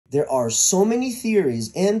There are so many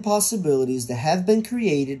theories and possibilities that have been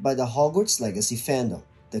created by the Hogwarts Legacy fandom.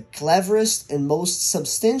 The cleverest and most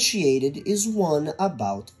substantiated is one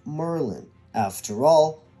about Merlin. After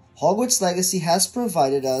all, Hogwarts Legacy has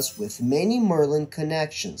provided us with many Merlin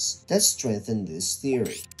connections that strengthen this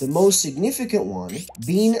theory. The most significant one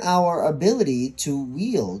being our ability to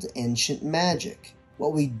wield ancient magic.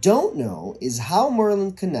 What we don't know is how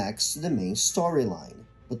Merlin connects to the main storyline.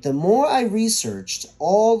 But the more I researched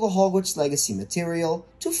all the Hogwarts Legacy material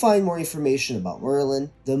to find more information about Merlin,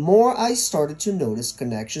 the more I started to notice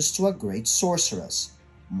connections to a great sorceress,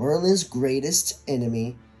 Merlin's greatest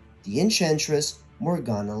enemy, the enchantress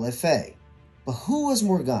Morgana Le Fey. But who was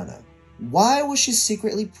Morgana? Why was she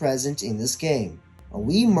secretly present in this game? Are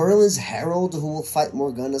we Merlin's herald who will fight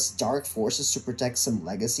Morgana's dark forces to protect some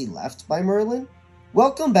legacy left by Merlin?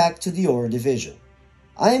 Welcome back to the Aura Division.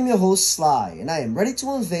 I am your host Sly, and I am ready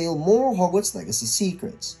to unveil more Hogwarts Legacy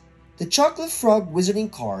secrets. The Chocolate Frog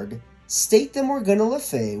Wizarding card states that Morgana Le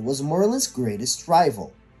Fey was Merlin's greatest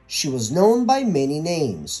rival. She was known by many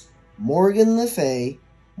names: Morgan Le Fey,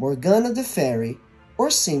 Morgana the Fairy,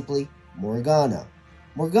 or simply Morgana.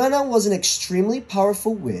 Morgana was an extremely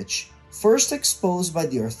powerful witch, first exposed by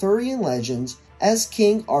the Arthurian legend as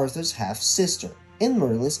King Arthur's half-sister and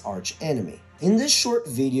Merlin's arch-enemy. In this short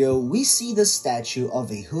video, we see the statue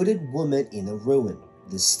of a hooded woman in a ruin.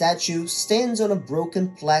 The statue stands on a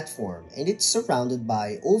broken platform and it's surrounded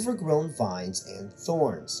by overgrown vines and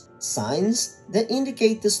thorns, signs that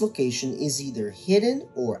indicate this location is either hidden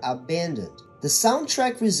or abandoned. The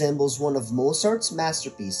soundtrack resembles one of Mozart's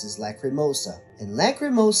masterpieces, Lacrimosa, and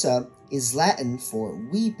Lacrimosa is Latin for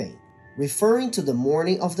weeping, referring to the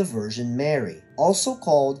mourning of the Virgin Mary, also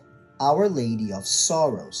called Our Lady of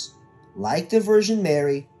Sorrows. Like the Virgin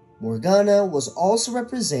Mary, Morgana was also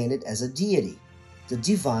represented as a deity, the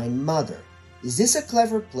Divine Mother. Is this a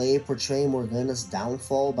clever play portraying Morgana's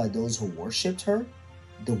downfall by those who worshipped her?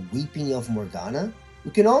 The weeping of Morgana?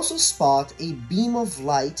 We can also spot a beam of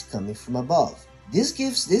light coming from above. This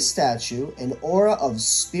gives this statue an aura of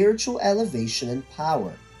spiritual elevation and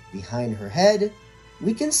power. Behind her head,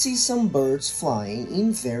 we can see some birds flying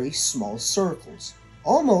in very small circles,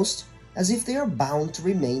 almost as if they are bound to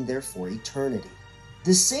remain there for eternity.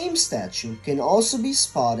 The same statue can also be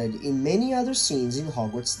spotted in many other scenes in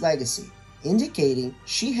Hogwarts Legacy, indicating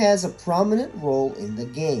she has a prominent role in the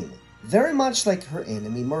game, very much like her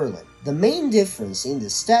enemy Merlin. The main difference in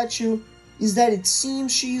this statue is that it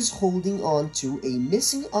seems she is holding on to a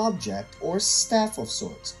missing object or staff of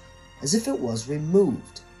sorts, as if it was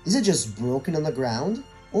removed. Is it just broken on the ground,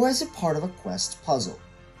 or is it part of a quest puzzle?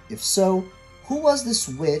 If so, who was this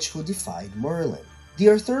witch who defied Merlin? The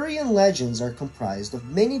Arthurian legends are comprised of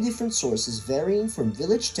many different sources varying from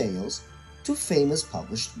village tales to famous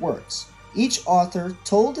published works. Each author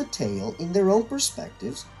told a tale in their own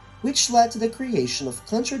perspectives, which led to the creation of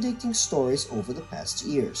contradicting stories over the past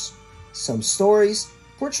years. Some stories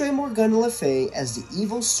portray Morgana Le Fey as the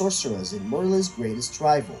evil sorceress and Merlin's greatest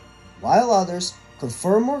rival, while others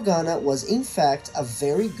confirm Morgana was in fact a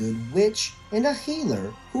very good witch and a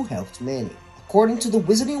healer who helped many. According to the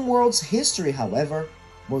Wizarding World's history, however,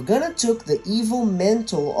 Morgana took the evil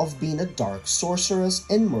mantle of being a dark sorceress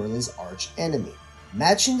and Merlin's arch-enemy,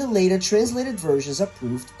 matching the later translated versions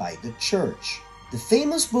approved by the Church. The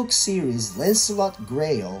famous book series Lancelot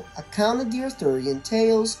Grail accounted the Arthurian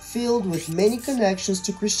tales filled with many connections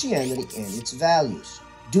to Christianity and its values.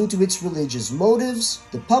 Due to its religious motives,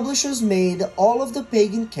 the publishers made all of the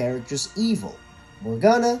pagan characters evil.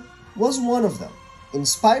 Morgana was one of them. In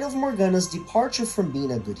spite of Morgana's departure from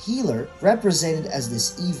being a good healer, represented as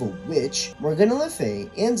this evil witch, Morgana Le Fey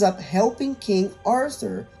ends up helping King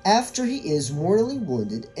Arthur after he is mortally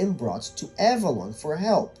wounded and brought to Avalon for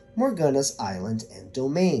help, Morgana's island and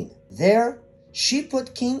domain. There, she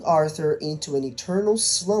put King Arthur into an eternal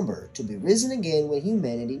slumber to be risen again when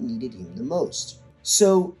humanity needed him the most.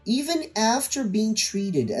 So, even after being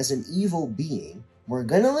treated as an evil being,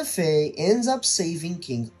 Morgana Le Fey ends up saving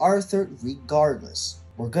King Arthur regardless.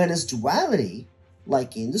 Morgana's duality,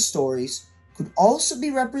 like in the stories, could also be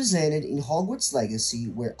represented in Hogwarts Legacy,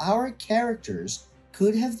 where our characters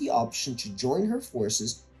could have the option to join her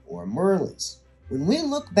forces or Merlin's. When we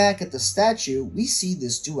look back at the statue, we see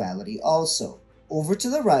this duality also. Over to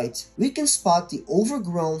the right, we can spot the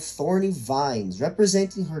overgrown thorny vines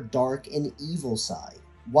representing her dark and evil side,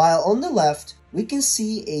 while on the left, we can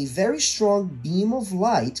see a very strong beam of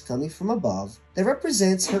light coming from above that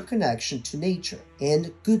represents her connection to nature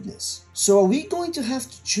and goodness. So are we going to have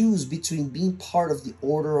to choose between being part of the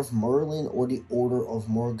Order of Merlin or the Order of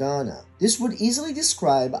Morgana? This would easily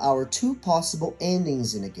describe our two possible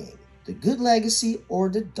endings in a game. the Good Legacy or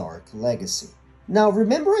the Dark Legacy. Now,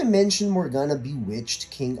 remember I mentioned Morgana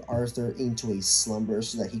bewitched King Arthur into a slumber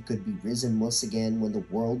so that he could be risen once again when the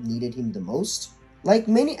world needed him the most? Like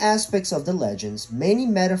many aspects of the legends, many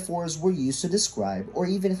metaphors were used to describe or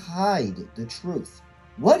even hide the truth.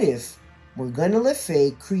 What if Morgana Le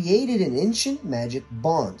Fey created an ancient magic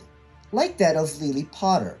bond, like that of Lily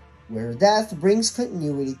Potter, where death brings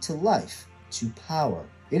continuity to life, to power?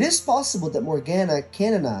 It is possible that Morgana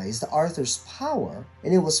canonized Arthur's power,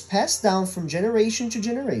 and it was passed down from generation to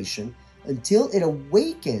generation until it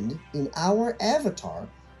awakened in our avatar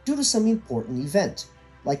due to some important event,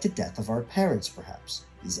 like the death of our parents perhaps.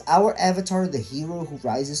 Is our avatar the hero who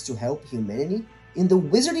rises to help humanity? In the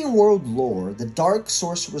Wizarding World lore, the dark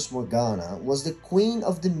sorceress Morgana was the queen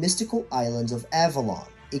of the mystical islands of Avalon,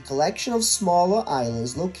 a collection of smaller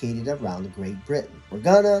islands located around Great Britain.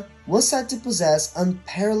 Morgana was said to possess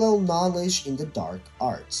unparalleled knowledge in the dark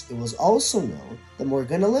arts. It was also known that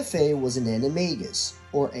Morgana Le Fey was an animagus,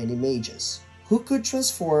 or animagus, who could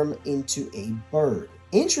transform into a bird.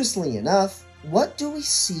 Interestingly enough, what do we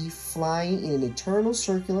see flying in an eternal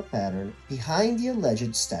circular pattern behind the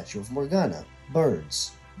alleged statue of Morgana?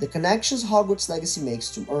 Birds. The connections Hogwarts Legacy makes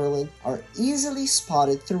to Merlin are easily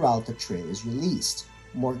spotted throughout the trailers released.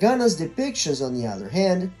 Morgana's depictions, on the other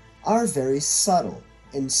hand, are very subtle,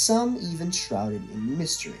 and some even shrouded in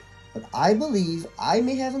mystery. But I believe I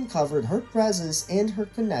may have uncovered her presence and her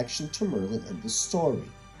connection to Merlin in the story.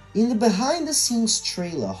 In the behind-the-scenes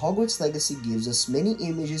trailer, Hogwarts Legacy gives us many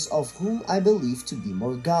images of whom I believe to be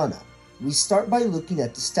Morgana. We start by looking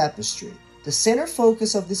at this tapestry. The center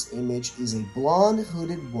focus of this image is a blonde,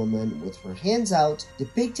 hooded woman with her hands out,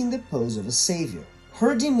 depicting the pose of a savior.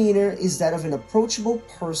 Her demeanor is that of an approachable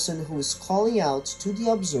person who is calling out to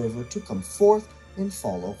the observer to come forth and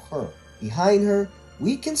follow her. Behind her,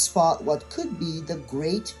 we can spot what could be the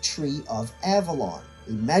Great Tree of Avalon,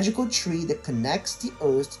 a magical tree that connects the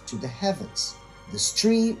earth to the heavens. This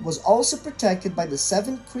tree was also protected by the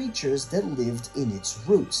 7 creatures that lived in its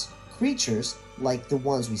roots, creatures like the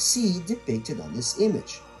ones we see depicted on this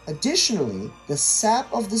image. Additionally, the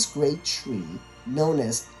sap of this great tree, known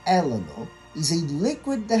as Eleno, is a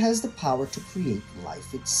liquid that has the power to create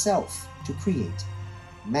life itself, to create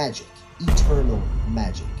magic, eternal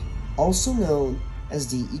magic, also known as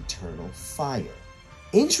the eternal fire.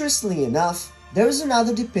 Interestingly enough, there is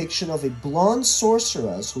another depiction of a blonde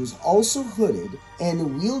sorceress who is also hooded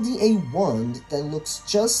and wielding a wand that looks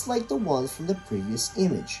just like the one from the previous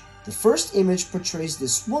image. The first image portrays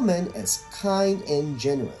this woman as kind and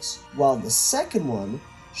generous, while the second one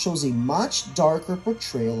shows a much darker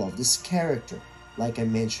portrayal of this character. Like I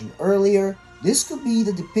mentioned earlier, this could be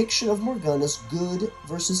the depiction of Morgana's good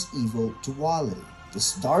versus evil duality.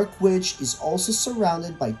 This dark witch is also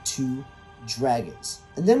surrounded by 2 dragons.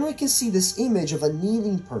 And then we can see this image of a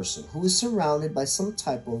kneeling person who is surrounded by some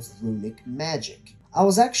type of runic magic. I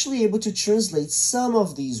was actually able to translate some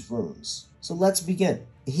of these runes. So let's begin.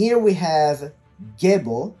 Here we have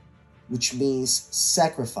Gebo, which means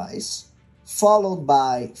sacrifice, followed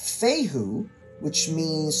by Fehu, which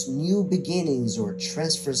means new beginnings or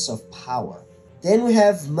transfers of power. Then we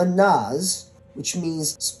have Manaz, which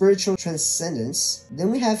means spiritual transcendence.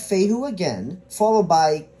 Then we have Fehu again, followed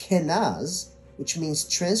by Kenaz, which means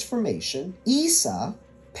transformation, Isa,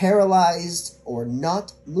 paralyzed or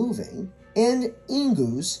not moving, and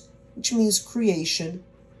Ingus, which means creation,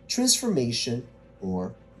 transformation,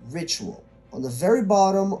 or ritual. On the very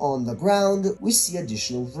bottom, on the ground, we see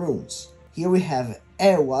additional runes. Here we have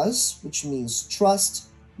Ewas, which means trust,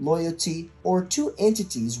 loyalty, or 2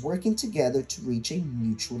 entities working together to reach a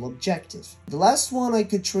mutual objective. The last one I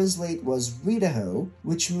could translate was Ridaho,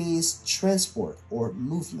 which means transport or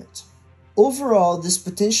movement. Overall, this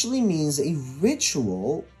potentially means a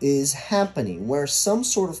ritual is happening where some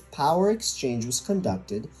sort of power exchange was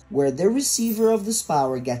conducted, where the receiver of this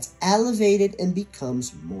power gets elevated and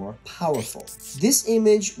becomes more powerful. This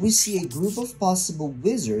image, we see a group of possible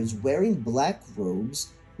wizards wearing black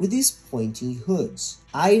robes with these pointy hoods.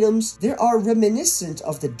 Items that are reminiscent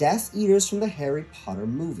of the Death Eaters from the Harry Potter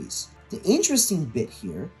movies. The interesting bit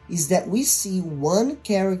here is that we see one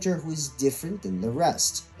character who is different than the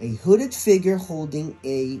rest, a hooded figure holding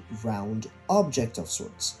a round object of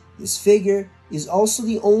sorts. This figure is also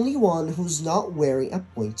the only one who's not wearing a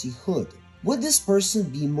pointy hood. Would this person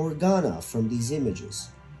be Morgana from these images?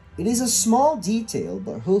 It is a small detail,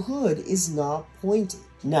 but her hood is not pointy.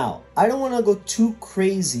 Now, I don't want to go too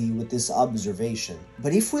crazy with this observation,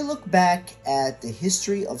 but if we look back at the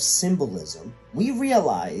history of symbolism, we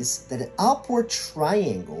realize that an upward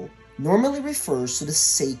triangle normally refers to the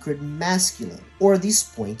sacred masculine, or these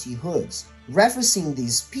pointy hoods, referencing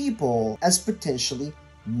these people as potentially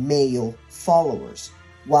male followers,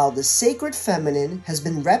 while the sacred feminine has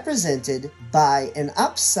been represented by an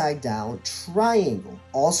upside-down triangle,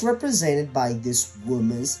 also represented by this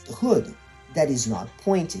woman's hood that is not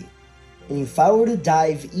pointy. And if I were to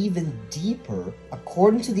dive even deeper,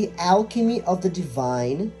 according to the alchemy of the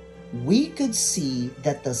divine, we could see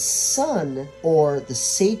that the sun, or the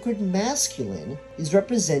sacred masculine, is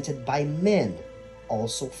represented by men,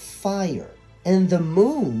 also fire. And the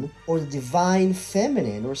moon, or the divine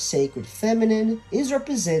feminine or sacred feminine, is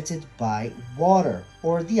represented by water,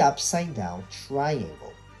 or the upside down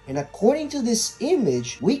triangle. And according to this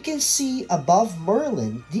image, we can see above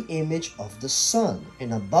Merlin the image of the sun,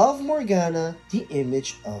 and above Morgana the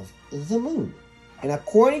image of the moon. And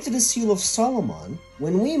according to the Seal of Solomon,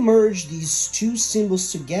 when we merge these two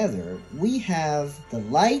symbols together, we have the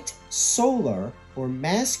light solar or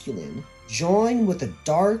masculine joined with a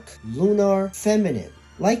dark lunar feminine,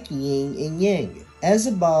 like yin and yang, as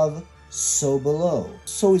above, so below.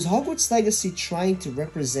 So is Hogwarts Legacy trying to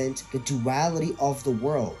represent the duality of the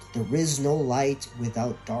world? There is no light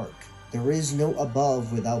without dark. There is no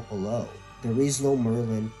above without below. There is no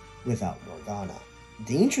Merlin without Morgana.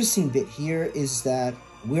 The interesting bit here is that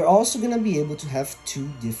we're also going to be able to have two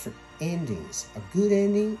different endings, a good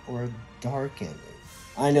ending or a dark ending.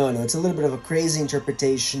 I know, it's a little bit of a crazy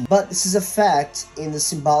interpretation, but this is a fact in the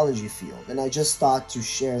symbology field, and I just thought to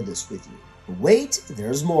share this with you. But wait,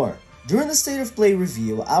 there's more. During the State of Play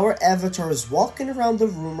review, our avatar is walking around the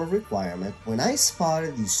room of requirement when I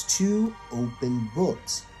spotted these two open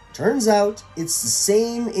books. Turns out, it's the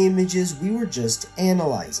same images we were just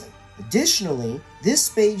analyzing. Additionally, this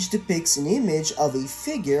page depicts an image of a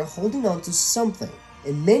figure holding on to something,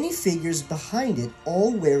 and many figures behind it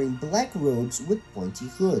all wearing black robes with pointy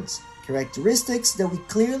hoods, characteristics that we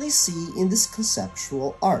clearly see in this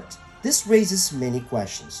conceptual art. This raises many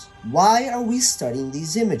questions. Why are we studying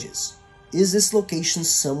these images? Is this location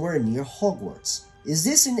somewhere near Hogwarts? Is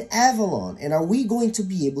this in Avalon, and are we going to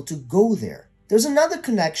be able to go there? There's another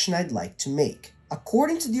connection I'd like to make.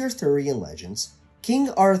 According to the Arthurian legends, King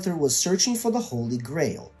Arthur was searching for the Holy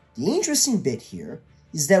Grail. The interesting bit here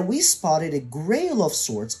is that we spotted a grail of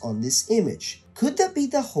sorts on this image. Could that be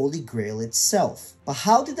the Holy Grail itself? But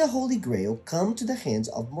how did the Holy Grail come to the hands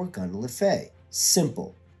of Morgana Le Fey?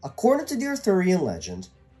 Simple. According to the Arthurian legend,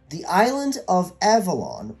 the island of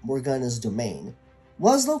Avalon, Morgana's domain,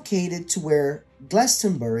 was located to where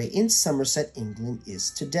Glastonbury in Somerset, England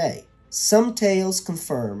is today. Some tales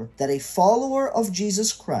confirm that a follower of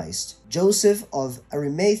Jesus Christ, Joseph of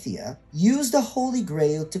Arimathea, used the Holy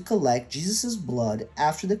Grail to collect Jesus' blood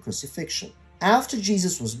after the crucifixion. After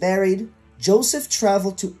Jesus was buried, Joseph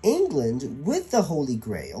traveled to England with the Holy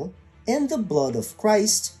Grail and the blood of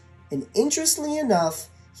Christ, and interestingly enough,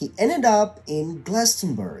 he ended up in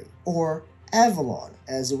Glastonbury, or Avalon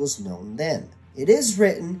as it was known then. It is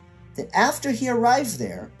written that after he arrived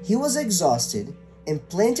there, he was exhausted and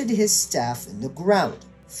planted his staff in the ground.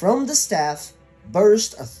 From the staff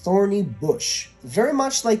burst a thorny bush, very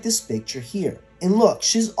much like this picture here. And look,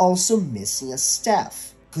 she's also missing a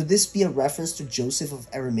staff. Could this be a reference to Joseph of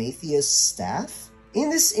Arimathea's staff?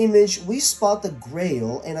 In this image, we spot the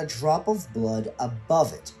Grail and a drop of blood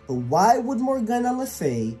above it. But why would Morgana Le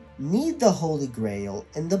Fey need the Holy Grail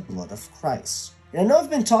and the blood of Christ? And I know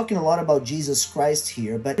I've been talking a lot about Jesus Christ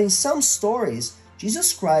here, but in some stories,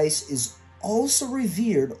 Jesus Christ is also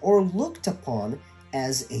revered or looked upon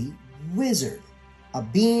as a wizard, a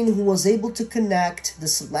being who was able to connect the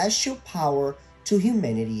celestial power to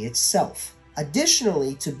humanity itself.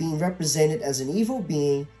 Additionally to being represented as an evil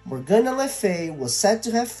being, Morgana Le Fey was said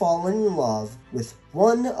to have fallen in love with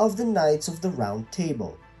one of the Knights of the Round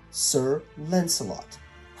Table, Sir Lancelot.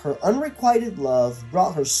 Her unrequited love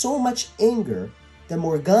brought her so much anger that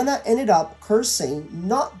Morgana ended up cursing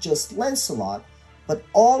not just Lancelot, but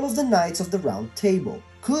all of the Knights of the Round Table.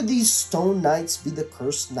 Could these stone knights be the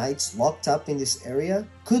cursed knights locked up in this area?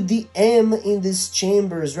 Could the M in these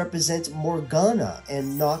chambers represent Morgana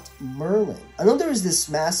and not Merlin? I know there is this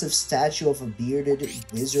massive statue of a bearded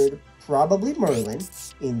wizard, probably Merlin,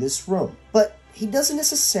 in this room, but he doesn't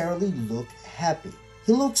necessarily look happy.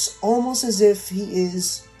 He looks almost as if he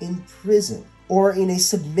is in prison or in a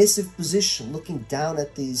submissive position looking down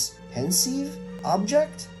at this pensive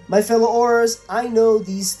object. My fellow Aurors, I know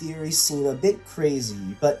these theories seem a bit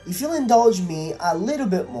crazy, but if you'll indulge me a little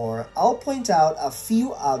bit more, I'll point out a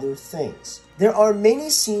few other things. There are many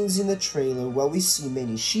scenes in the trailer where we see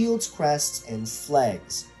many shields, crests, and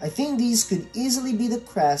flags. I think these could easily be the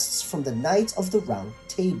crests from the Knights of the Round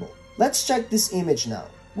Table. Let's check this image now.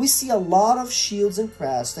 we see a lot of shields and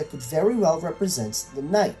crests that could very well represent the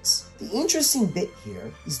knights. The interesting bit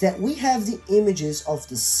here is that we have the images of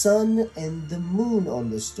the sun and the moon on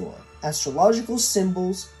this door, astrological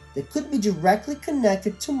symbols that could be directly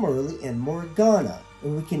connected to Merlin and Morgana,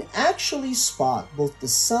 and we can actually spot both the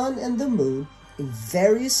sun and the moon in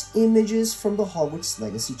various images from the Hogwarts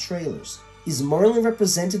Legacy trailers. Is Merlin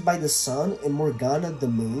represented by the sun and Morgana the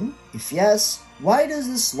moon? If yes, why does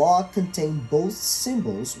this log contain both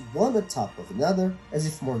symbols, one atop of another, as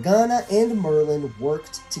if Morgana and Merlin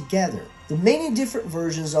worked together? The many different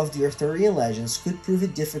versions of the Arthurian legends could prove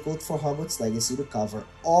it difficult for Hogwarts Legacy to cover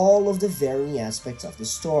all of the varying aspects of the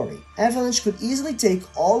story. Avalanche could easily take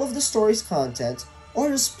all of the story's content, or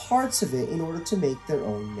just parts of it, in order to make their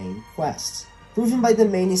own main quests. Proven by the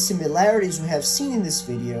many similarities we have seen in this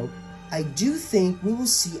video, I do think we will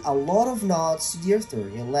see a lot of nods to the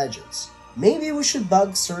Arthurian legends. Maybe we should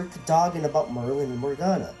bug Sir Cadogan about Merlin and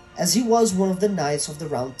Morgana, as he was one of the Knights of the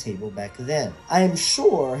Round Table back then. I am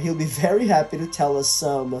sure he'll be very happy to tell us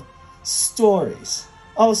some stories.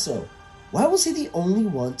 Also, why was he the only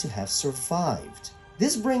one to have survived?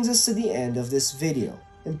 This brings us to the end of this video.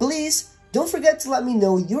 And please, don't forget to let me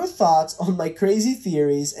know your thoughts on my crazy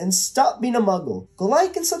theories and stop being a muggle. Go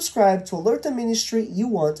like and subscribe to alert the ministry you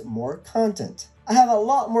want more content. I have a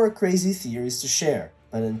lot more crazy theories to share.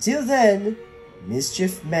 But until then,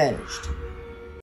 mischief managed.